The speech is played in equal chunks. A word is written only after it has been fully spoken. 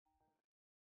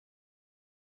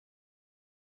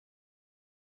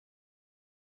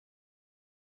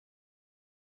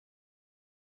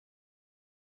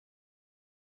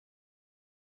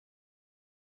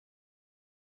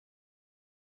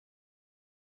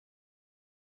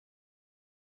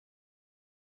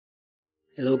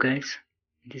Hello guys,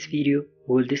 in this video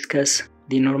we will discuss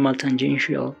the normal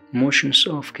tangential motions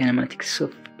of kinematics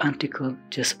of particle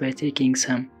just by taking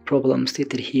some problems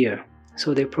stated here.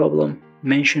 So the problem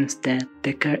mentions that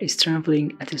the car is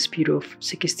traveling at a speed of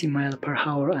 60 miles per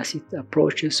hour as it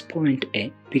approaches point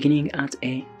A. Beginning at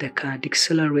A, the car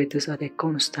decelerates at a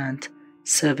constant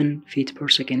 7 feet per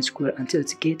second square until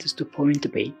it gets to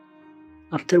point B,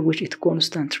 after which its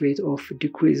constant rate of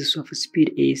decreases of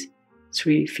speed is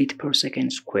 3 feet per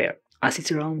second square. As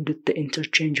it rounded the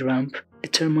interchange ramp,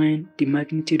 determine the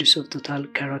magnitudes of total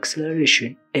car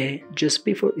acceleration: A just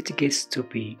before it gets to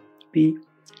B, B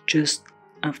just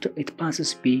after it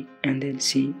passes B, and then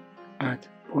C at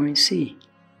point C.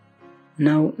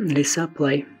 Now let's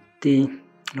apply the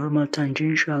normal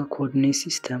tangential coordinate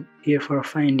system here for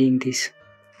finding these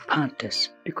parts,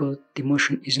 because the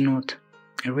motion is not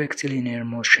a rectilinear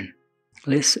motion.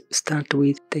 Let's start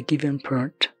with the given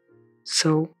part.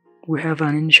 So we have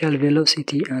an initial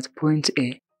velocity at point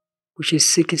A, which is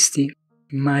 60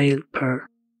 miles per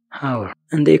hour,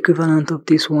 and the equivalent of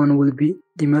this one will be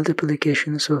the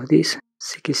multiplications of this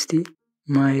 60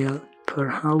 miles per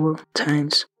hour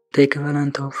times the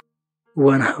equivalent of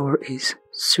 1 hour is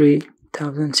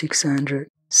 3,600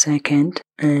 seconds,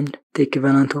 and the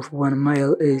equivalent of 1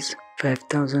 mile is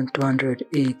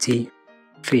 5,280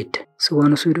 feet. So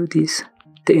once we do this,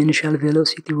 the initial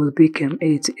velocity will become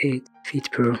 88 feet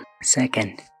per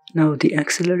second. Now the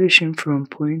acceleration from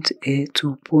point A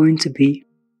to point B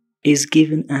is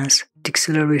given as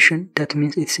deceleration, that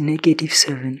means it's negative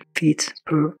 7 feet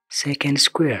per second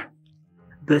square,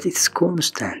 but it's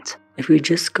constant. If we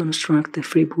just construct the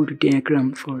free body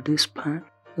diagram for this part,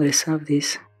 let's have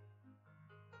this.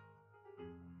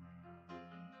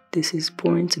 This is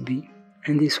point B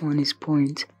and this one is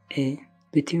point A.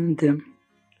 Between them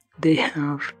they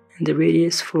have, and the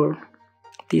radius for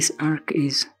this arc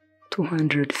is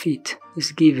 200 feet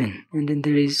is given, and then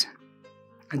there is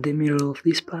at the middle of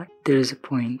this part there is a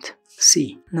point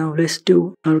C. Now let's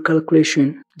do our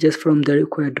calculation just from the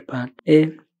required part.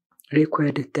 A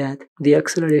required that the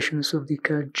accelerations of the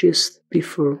car just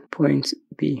before point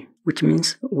B, which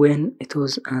means when it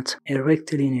was at a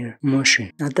rectilinear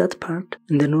motion. At that part,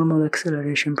 in the normal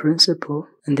acceleration principle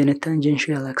and then a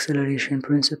tangential acceleration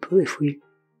principle, if we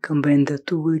combine the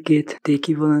two, we'll get the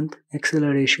equivalent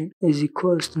acceleration is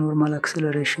equals to normal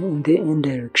acceleration in the n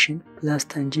direction plus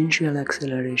tangential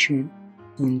acceleration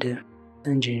in the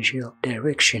tangential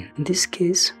direction. In this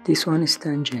case, this one is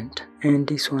tangent and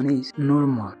this one is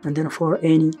normal, and then for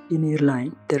any linear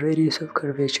line the radius of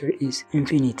curvature is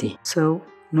infinity. So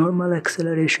normal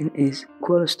acceleration is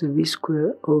equals to v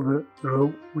squared over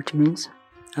rho, which means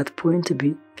at point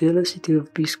B, velocity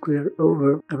of b squared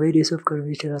over a radius of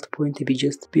curvature at point B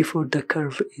just before the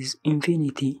curve is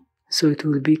infinity, so it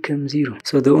will become 0.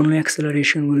 So the only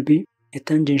acceleration will be a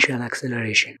tangential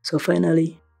acceleration. So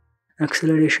finally,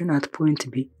 acceleration at point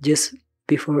B just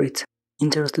before it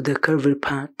enters to the curved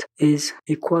path is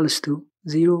equals to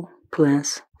 0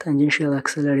 plus tangential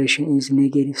acceleration is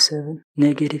negative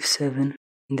 7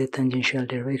 in the tangential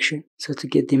direction. So to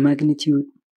get the magnitude,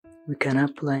 we can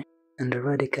apply and the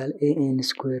radical an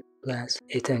squared plus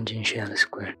a tangential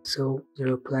square. So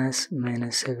 0 plus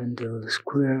minus 7 the whole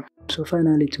square. So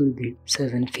finally it will be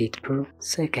 7 feet per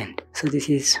second. So this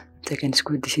is second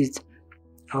square. This is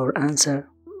our answer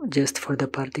just for the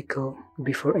particle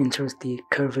before enters the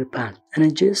curved path. And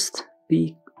it just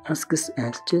be asks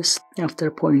us just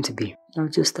after point B. Now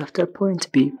just after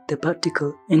point B, the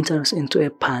particle enters into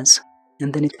a path,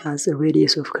 and then it has a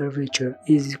radius of curvature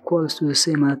is equals to the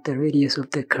same as the radius of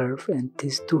the curve, and it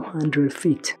is 200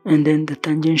 feet. And then the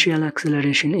tangential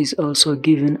acceleration is also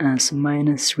given as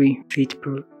minus 3 feet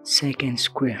per second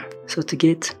square. So to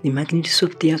get the magnitudes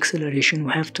of the acceleration,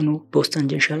 we have to know both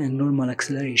tangential and normal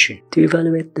acceleration. To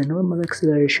evaluate the normal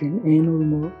acceleration, a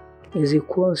normal is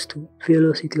equals to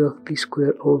velocity of b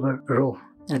squared over rho.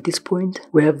 At this point,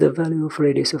 we have the value of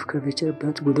radius of curvature,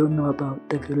 but we don't know about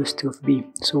the velocity of b,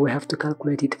 so we have to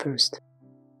calculate it first.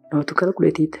 Now to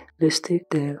calculate it, let's take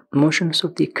the motions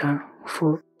of the car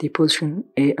for the position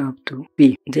A up to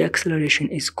B. The acceleration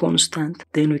is constant,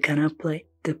 then we can apply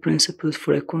the principles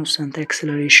for a constant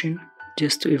acceleration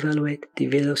just to evaluate the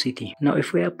velocity. Now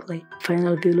if we apply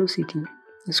final velocity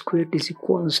squared is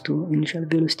equals to initial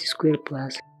velocity squared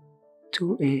plus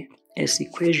 2as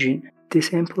equation, this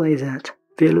implies that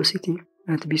velocity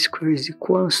at b squared is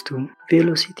equals to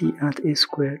velocity at a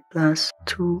squared plus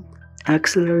 2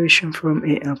 acceleration from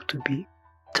A up to B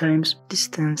times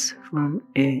distance from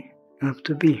A up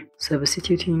to B.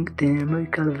 Substituting the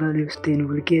numerical values, then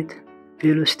we'll get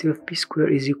velocity of b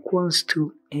squared is equals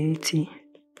to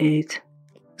 88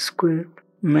 squared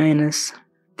minus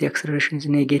the acceleration is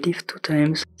negative 2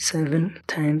 times 7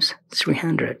 times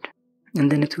 300, and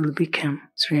then it will become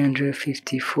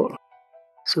 354.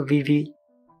 So VV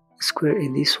square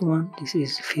is this one. This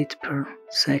is feet per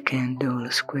second all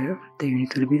square. The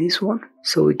unit will be this one.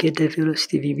 So we get the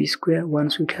velocity VV square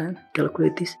once we can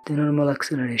calculate this, the normal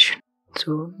acceleration.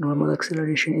 So normal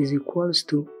acceleration is equals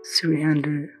to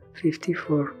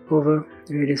 354 over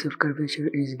the radius of curvature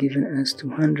is given as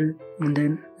 200, and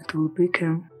then it will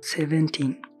become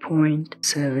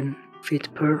 17.7 feet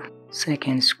per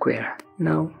second square.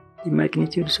 Now the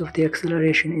magnitudes of the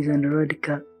acceleration is under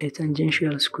radical a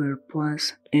tangential square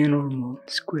plus a normal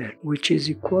square, which is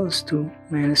equals to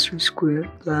minus 3 square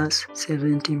plus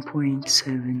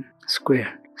 17.7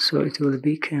 square. So it will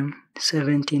become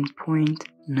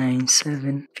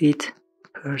 17.97 feet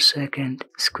per second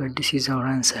square. This is our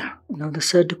answer. Now the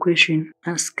third question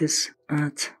asks us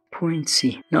at point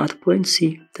C. Now at point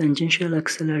C, tangential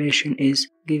acceleration is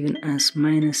given as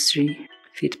minus 3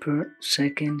 feet per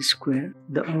second square.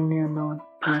 The only unknown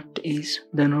part is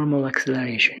the normal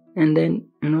acceleration, and then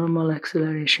normal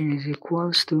acceleration is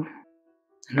equals to,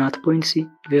 now at point C,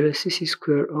 velocity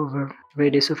square over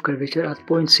radius of curvature at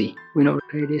point C. We know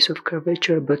radius of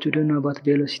curvature, but we don't know about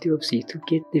velocity of C. To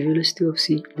get the velocity of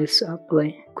C, let's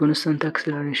apply constant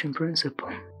acceleration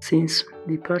principle. Since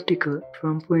the particle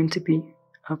from point B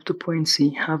up to point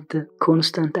C have the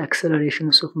constant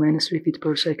accelerations of minus 3 feet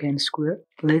per second square,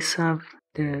 let's have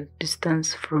the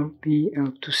distance from B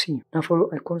up to C. Now for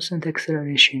a constant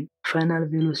acceleration, final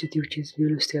velocity, which is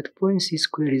velocity at point C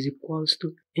square, is equals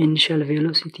to initial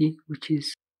velocity, which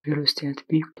is velocity at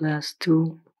B, plus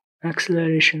 2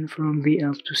 acceleration from B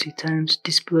up to C times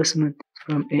displacement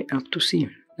from A up to C.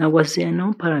 Now what's the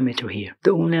unknown parameter here?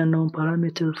 The only unknown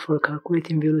parameter for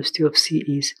calculating velocity of C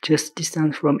is just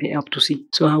distance from A up to C.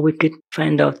 So how we could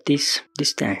find out this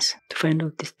distance? To find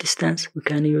out this distance, we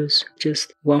can use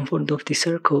just 1/4 of the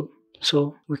circle.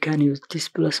 So we can use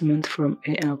displacement from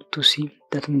A up to C.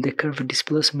 That means the curve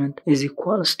displacement is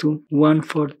equals to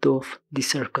 1/4 of the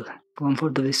circle.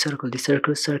 1/4 of the circle. The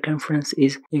circle's circumference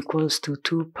is equals to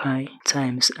 2 pi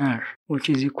times r, which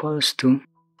is equals to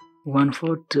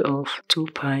 1/4 of 2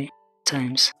 pi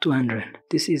times 200.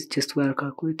 This is just we are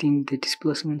calculating the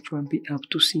displacement from B up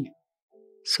to C.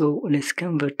 So let's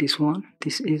convert this one.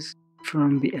 This is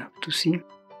from B up to C.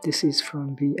 This is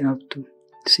from B up to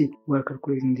C. We are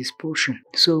calculating this portion.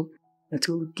 So that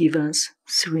will give us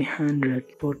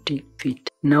 340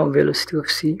 feet. Now velocity of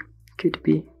C could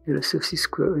be velocity of C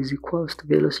square is equals to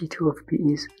velocity of B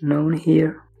is known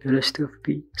here. Velocity of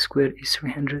B square is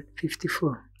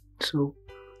 354. So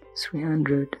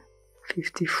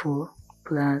 354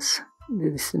 plus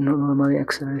this normally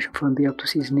acceleration from B up to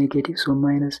C is negative, so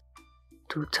minus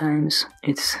 2 times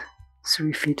it's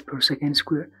 3 feet per second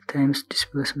square times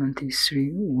displacement is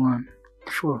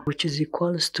 314, which is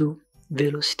equals to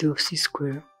velocity of C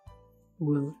square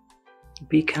will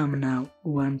become now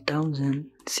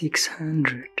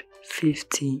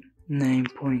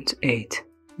 1659.8.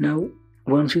 Now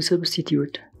once we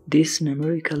substitute this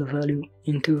numerical value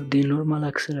into the normal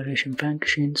acceleration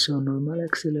function, so normal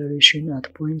acceleration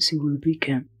at point C will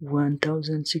become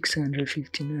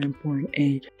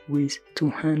 1659.8 with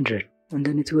 200, and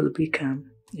then it will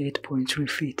become 8.3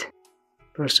 feet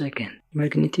per second.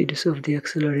 Magnitudes of the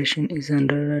acceleration is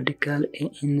under radical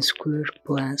an square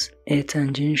plus a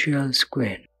tangential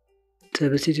square.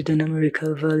 Substitute the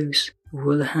numerical values,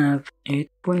 we'll have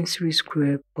 8.3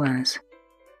 square plus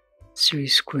 3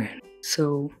 square.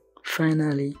 So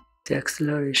finally the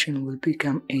acceleration will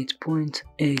become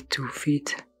 8.82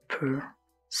 feet per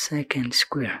second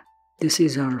square. This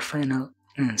is our final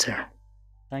answer.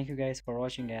 Thank you guys for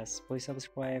watching us. Please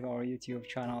subscribe our YouTube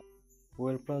channel.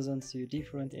 We'll present you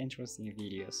different interesting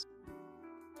videos.